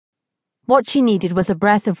What she needed was a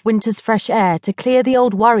breath of winter's fresh air to clear the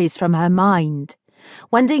old worries from her mind.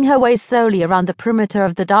 Wending her way slowly around the perimeter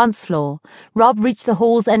of the dance floor, Rob reached the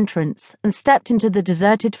hall's entrance and stepped into the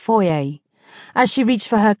deserted foyer. As she reached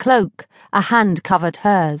for her cloak, a hand covered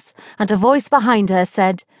hers, and a voice behind her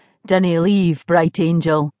said, "Dinna leave, bright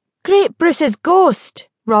angel." "Great Bruce's ghost!"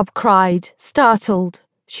 Rob cried, startled.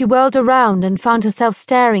 She whirled around and found herself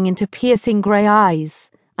staring into piercing grey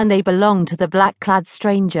eyes, and they belonged to the black-clad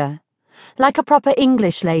stranger. Like a proper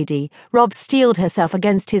English lady, Rob steeled herself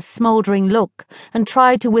against his smouldering look and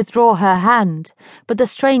tried to withdraw her hand, but the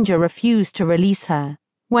stranger refused to release her.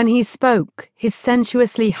 When he spoke, his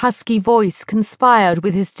sensuously husky voice conspired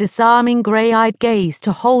with his disarming grey-eyed gaze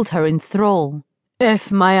to hold her in thrall.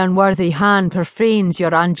 "If my unworthy hand profanes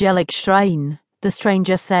your angelic shrine," the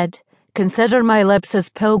stranger said, "consider my lips as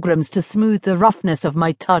pilgrims to smooth the roughness of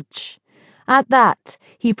my touch." At that,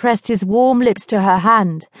 he pressed his warm lips to her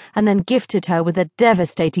hand and then gifted her with a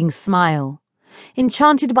devastating smile.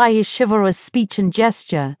 Enchanted by his chivalrous speech and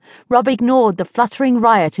gesture, Rob ignored the fluttering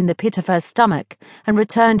riot in the pit of her stomach and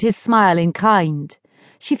returned his smile in kind.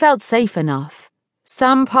 She felt safe enough.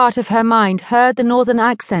 Some part of her mind heard the northern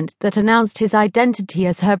accent that announced his identity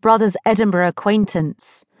as her brother's Edinburgh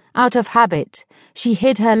acquaintance. Out of habit, she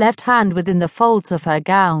hid her left hand within the folds of her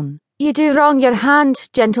gown. "You do wrong your hand,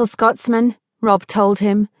 gentle Scotsman," Rob told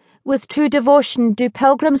him. "With true devotion do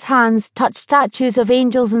pilgrims' hands touch statues of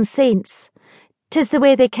angels and saints. 'Tis the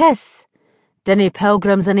way they kiss." "Dinna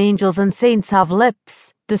pilgrims and angels and saints have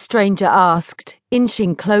lips?" the stranger asked,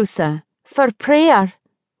 inching closer. "For prayer."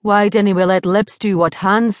 "Why dinna we let lips do what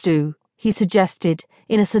hands do?" he suggested,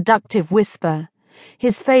 in a seductive whisper.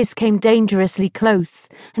 His face came dangerously close,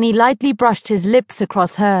 and he lightly brushed his lips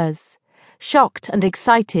across hers. Shocked and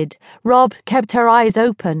excited, Rob kept her eyes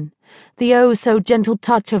open. The oh-so-gentle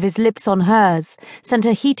touch of his lips on hers sent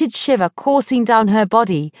a heated shiver coursing down her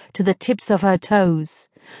body to the tips of her toes.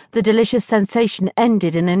 The delicious sensation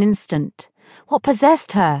ended in an instant. What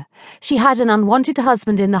possessed her? She had an unwanted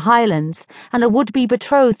husband in the Highlands and a would-be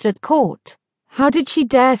betrothed at court. How did she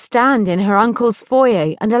dare stand in her uncle's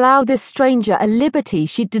foyer and allow this stranger a liberty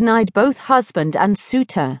she'd denied both husband and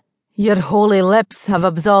suitor? "Your holy lips have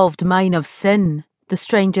absolved mine of sin," the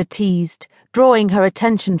stranger teased, drawing her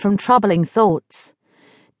attention from troubling thoughts.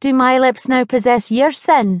 "Do my lips now possess your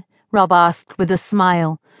sin?" Rob asked with a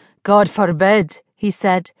smile. "God forbid," he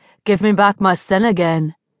said. "Give me back my sin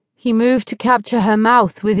again." He moved to capture her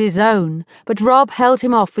mouth with his own, but Rob held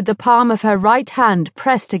him off with the palm of her right hand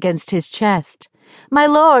pressed against his chest. "My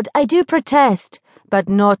lord, I do protest." "But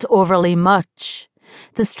not overly much."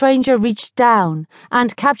 The stranger reached down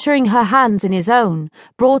and, capturing her hands in his own,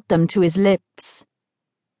 brought them to his lips.